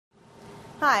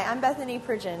Hi, I'm Bethany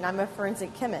Pridgeon, and I'm a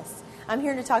forensic chemist. I'm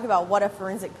here to talk about what a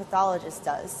forensic pathologist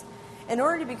does. In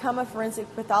order to become a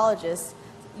forensic pathologist,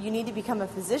 you need to become a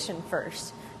physician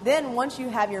first. Then, once you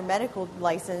have your medical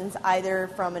license, either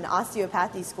from an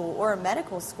osteopathy school or a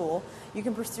medical school, you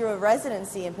can pursue a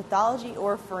residency in pathology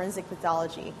or forensic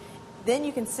pathology. Then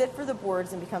you can sit for the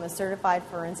boards and become a certified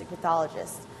forensic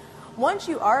pathologist. Once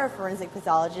you are a forensic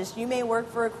pathologist, you may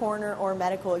work for a coroner or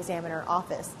medical examiner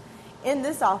office. In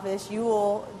this office, you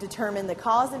will determine the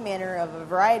cause and manner of a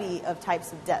variety of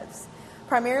types of deaths.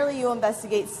 Primarily, you'll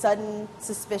investigate sudden,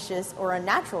 suspicious, or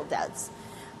unnatural deaths.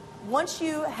 Once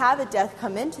you have a death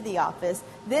come into the office,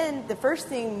 then the first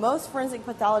thing most forensic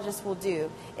pathologists will do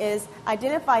is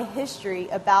identify history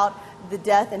about the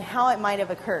death and how it might have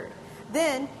occurred.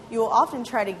 Then, you will often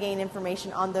try to gain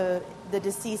information on the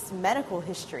deceased's medical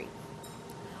history.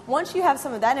 Once you have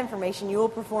some of that information, you will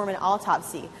perform an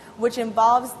autopsy, which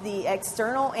involves the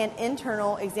external and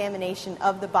internal examination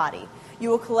of the body. You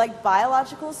will collect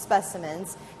biological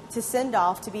specimens to send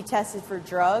off to be tested for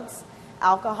drugs,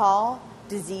 alcohol,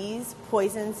 disease,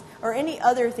 poisons, or any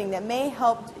other thing that may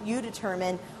help you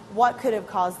determine what could have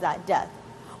caused that death.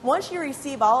 Once you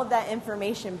receive all of that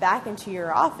information back into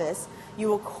your office, you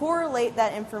will correlate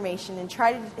that information and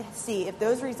try to see if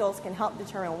those results can help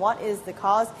determine what is the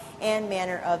cause and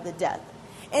manner of the death.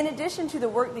 In addition to the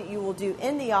work that you will do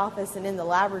in the office and in the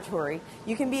laboratory,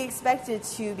 you can be expected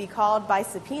to be called by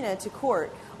subpoena to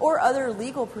court or other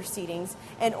legal proceedings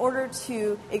in order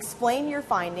to explain your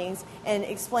findings and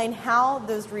explain how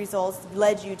those results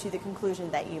led you to the conclusion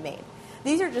that you made.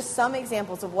 These are just some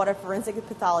examples of what a forensic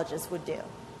pathologist would do.